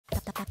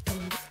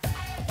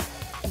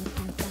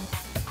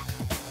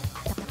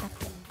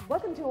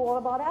Welcome to All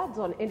About Ads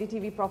on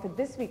NDTV Profit.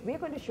 This week, we're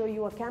going to show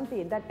you a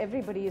campaign that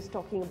everybody is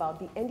talking about,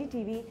 the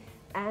NDTV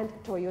and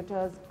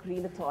Toyota's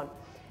Greenathon.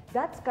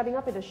 That's coming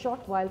up in a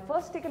short while.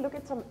 First, take a look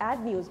at some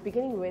ad news,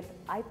 beginning with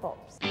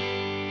iPops.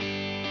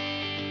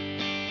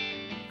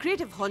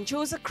 Creative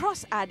honchos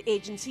across ad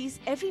agencies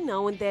every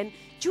now and then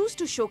choose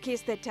to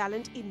showcase their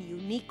talent in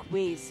unique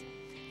ways.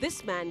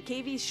 This man,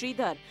 KV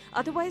Sridhar,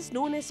 otherwise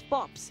known as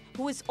Pops,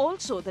 who is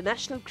also the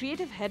national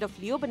creative head of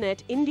Leo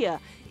Burnett, India,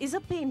 is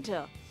a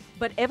painter.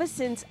 But ever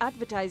since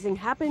advertising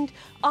happened,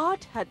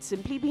 art had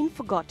simply been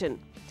forgotten.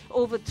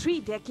 Over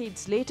 3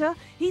 decades later,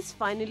 he's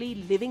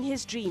finally living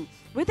his dream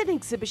with an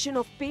exhibition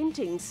of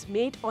paintings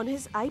made on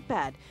his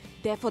iPad.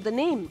 Therefore the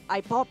name,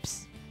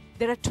 iPops.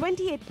 There are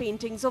 28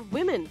 paintings of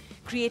women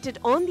created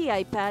on the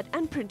iPad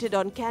and printed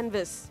on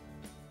canvas.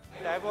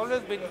 I've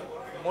always been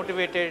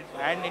motivated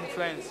and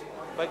influenced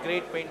by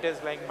great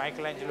painters like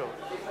Michelangelo,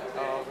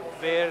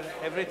 where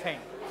everything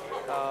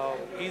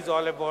is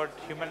all about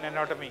human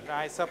anatomy.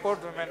 I support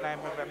women. I'm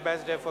an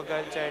ambassador for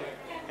Girl Child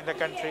in the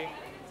country,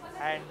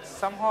 and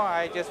somehow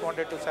I just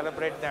wanted to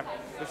celebrate them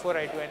before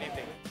I do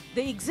anything.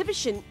 The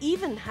exhibition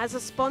even has a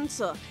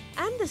sponsor,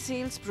 and the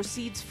sales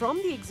proceeds from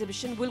the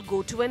exhibition will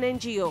go to an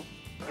NGO.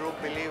 The group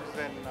believes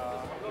in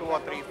 2 or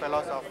 3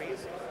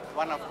 philosophies.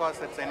 One, of course,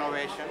 it's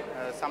innovation,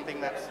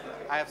 something that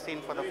I have seen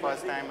for the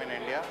first time in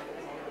India.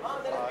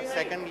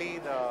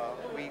 Secondly,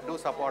 we do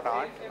support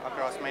art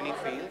across many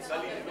fields.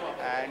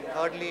 And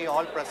thirdly,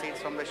 all proceeds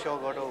from the show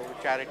go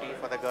to charity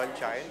for the girl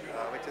child,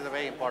 which is a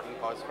very important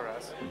cause for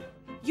us.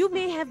 You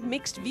may have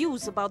mixed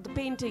views about the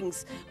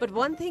paintings, but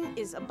one thing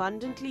is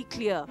abundantly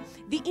clear: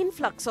 the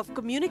influx of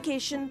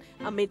communication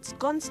amidst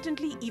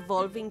constantly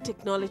evolving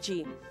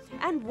technology.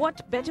 And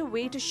what better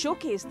way to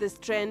showcase this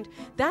trend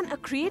than a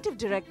creative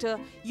director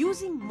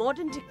using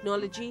modern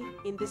technology,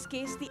 in this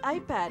case the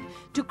iPad,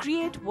 to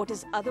create what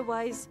is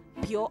otherwise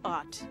pure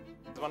art.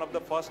 It's one of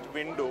the first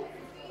window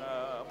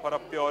for a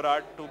pure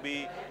art to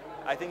be.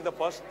 I think the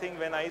first thing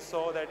when I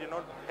saw that,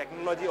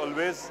 technology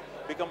always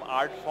become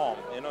art form,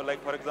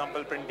 like for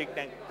example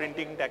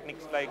printing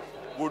techniques like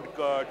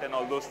woodcut and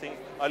all those things.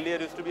 Earlier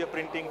used to be a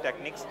printing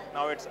techniques,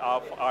 now it's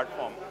art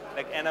form,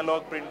 like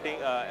analog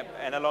printing,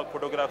 analog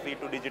photography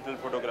to digital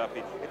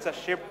photography. It's a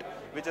shift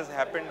which has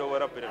happened over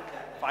a period.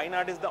 Fine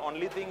art is the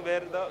only thing where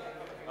the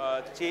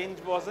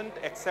change wasn't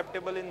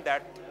acceptable in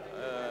that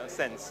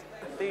sense.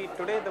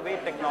 Today the way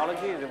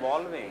technology is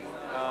evolving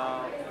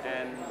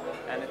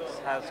and it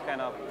has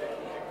kind of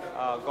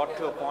got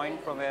to a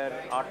point from where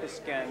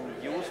artists can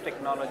use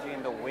technology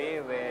in the way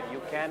where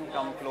you can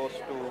come close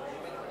to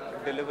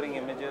delivering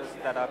images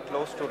that are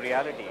close to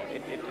reality.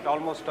 It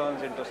almost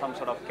turns into some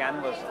sort of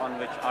canvas on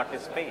which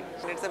artists paint.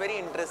 It's a very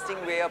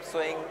interesting way of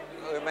showing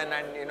women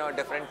and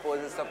different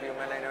poses of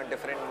women and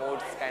different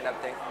moods kind of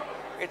thing.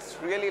 It's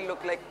really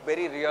look like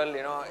very real,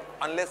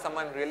 unless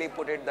someone really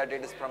put it that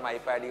it is from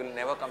iPad, you'll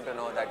never come to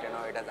know that,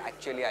 it has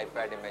actually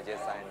iPad images.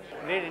 And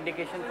great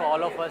indication for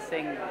all of us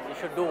saying you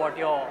should do what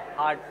your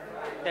heart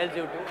tells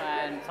you to,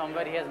 and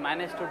somewhere he has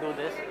managed to do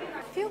this.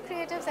 Few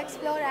creatives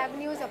explore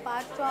avenues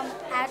apart from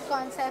ad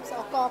concepts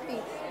or copy,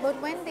 but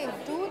when they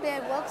do,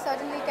 their work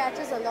certainly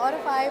catches a lot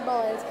of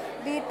eyeballs,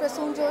 be it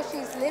Prasoon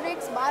Joshi's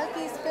lyrics,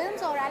 Balki's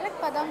films or Alec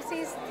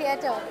Padamsee's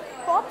theatre.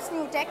 Pop's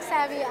new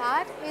tech-savvy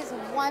art is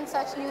one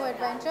such new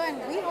adventure,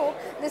 and we hope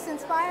this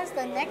inspires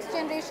the next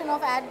generation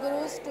of ad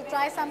gurus to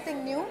try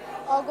something new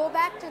or go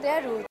back to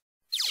their roots.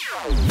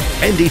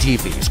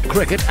 NDTV's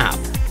cricket app,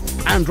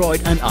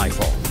 Android and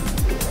iPhone,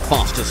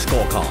 fastest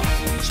scorecard,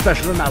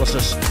 special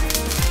analysis,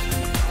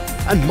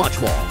 and much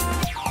more.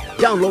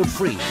 Download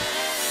free.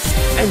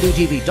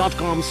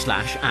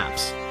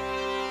 ndtv.com/apps.